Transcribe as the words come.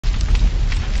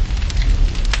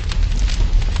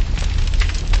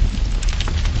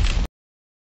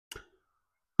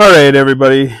All right,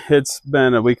 everybody. It's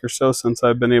been a week or so since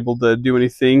I've been able to do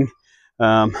anything.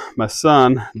 My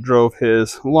son drove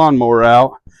his lawnmower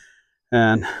out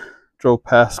and drove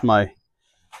past my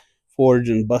forge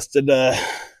and busted the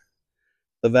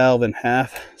valve in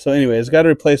half. So anyways, got a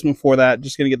replacement for that.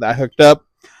 Just going to get that hooked up,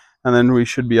 and then we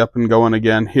should be up and going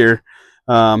again here.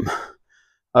 I've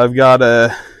got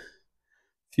a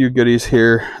few goodies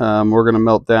here. We're going to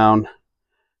melt down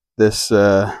this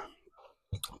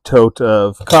tote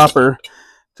of copper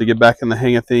to get back in the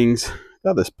hang of things.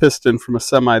 Got this piston from a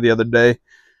semi the other day.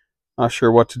 Not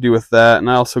sure what to do with that. And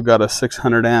I also got a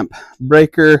 600 amp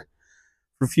breaker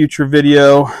for future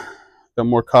video. Got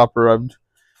more copper I've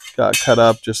got cut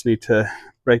up. Just need to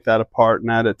break that apart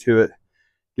and add it to it.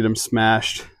 Get them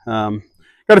smashed. Got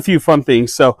a few fun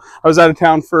things. So I was out of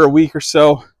town for a week or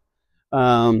so.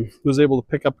 Was able to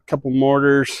pick up a couple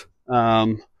mortars,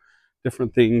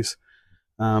 different things.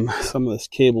 Some of this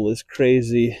cable is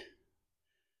crazy.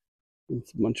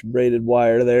 It's a bunch of braided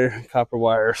wire there, copper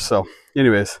wire. So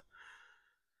anyways,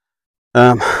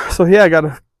 so yeah, I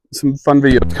got some fun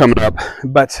videos coming up.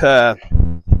 But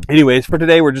anyways, for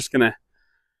today, we're just going to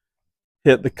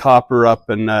hit the copper up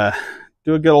and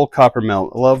do a good old copper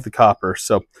melt. I love the copper.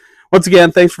 So once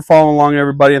again, thanks for following along,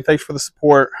 everybody, and thanks for the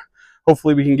support.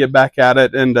 Hopefully we can get back at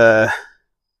it and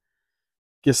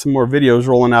get some more videos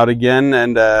rolling out again.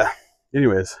 And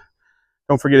anyways,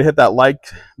 don't forget to hit that like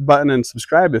button and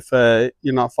subscribe if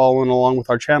you're not following along with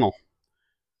our channel.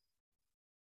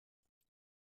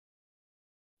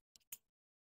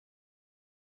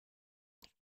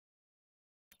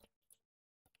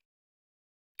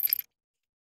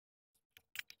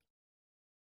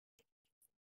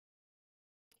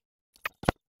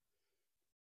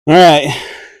 All right,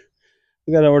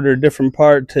 we got to order a different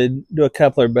part to do a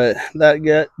coupler, but that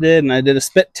did, and I did a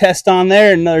spit test on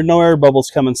there, and there are no air bubbles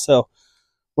coming, so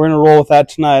we're going to roll with that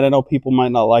tonight. I know people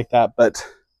might not like that, but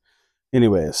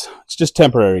anyways, it's just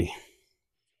temporary.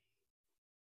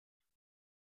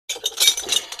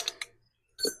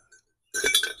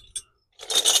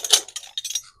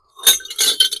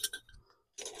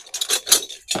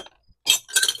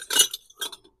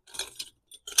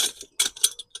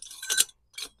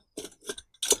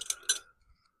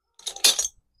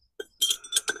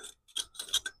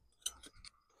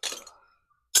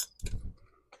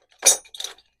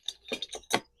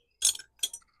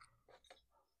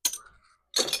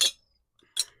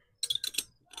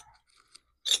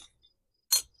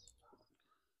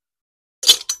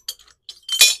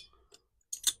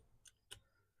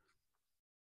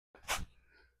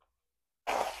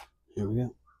 Here we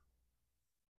go.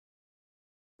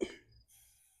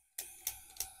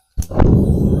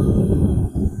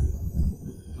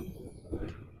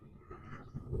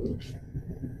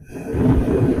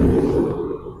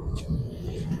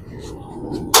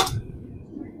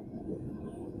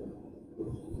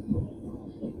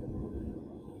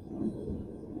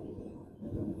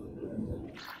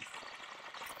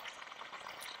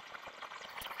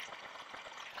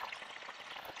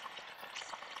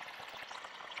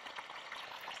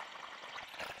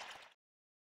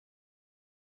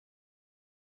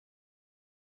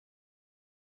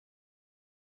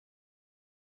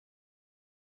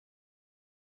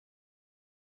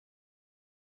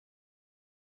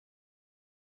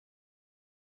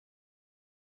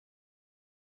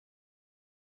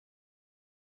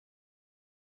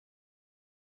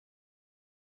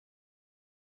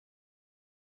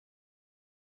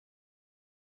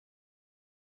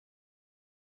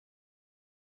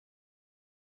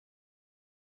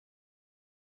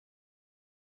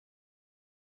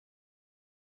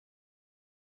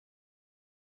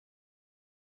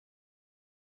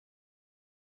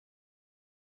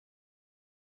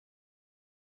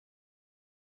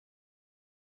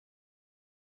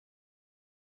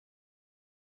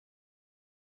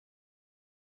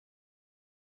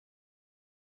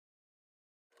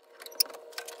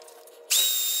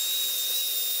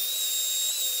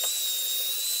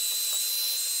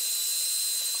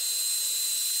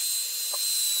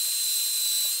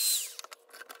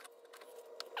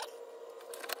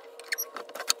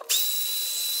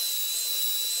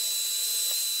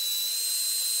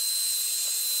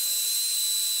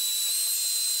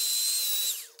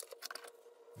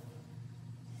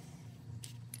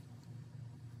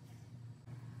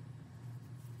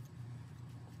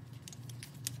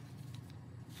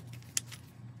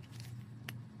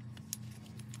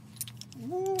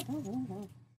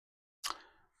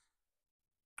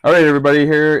 All right, everybody,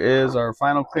 here is our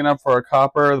final cleanup for our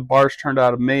copper. The bars turned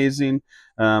out amazing.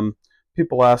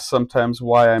 People ask sometimes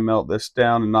why I melt this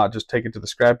down and not just take it to the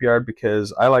scrapyard,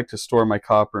 because I like to store my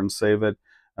copper and save it.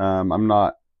 I'm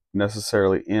not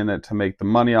necessarily in it to make the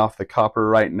money off the copper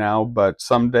right now, but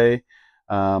someday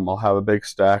I'll have a big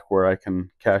stack where I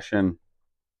can cash in.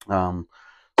 So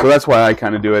that's why I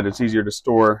kind of do it. It's easier to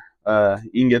store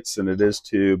ingots than it is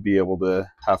to be able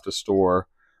to have to store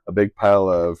a big pile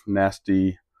of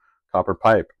nasty copper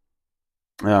pipe.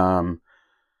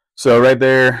 So right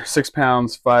there, 6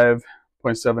 pounds,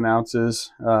 5.7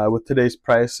 ounces. With today's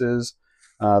prices,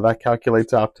 that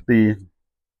calculates out to be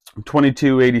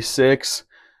 $22.86.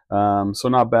 So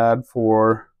not bad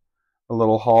for a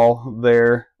little haul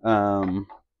there. We'll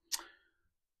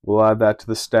add that to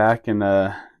the stack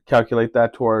and calculate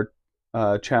that to our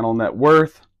channel net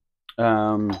worth,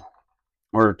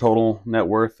 or total net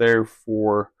worth there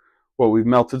for what we've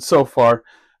melted so far.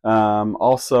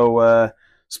 Also,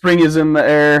 spring is in the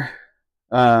air.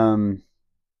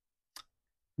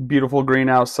 Beautiful green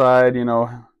outside, you know,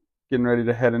 getting ready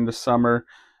to head into summer.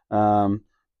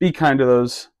 Be kind to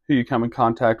those who you come in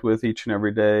contact with each and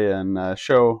every day, and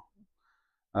show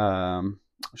them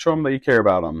that you care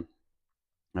about them.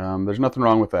 There's nothing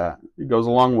wrong with that. It goes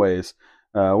a long ways.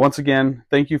 Once again,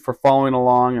 thank you for following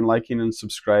along and liking and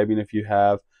subscribing if you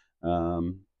have.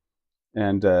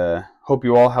 And hope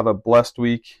you all have a blessed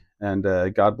week, and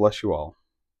God bless you all.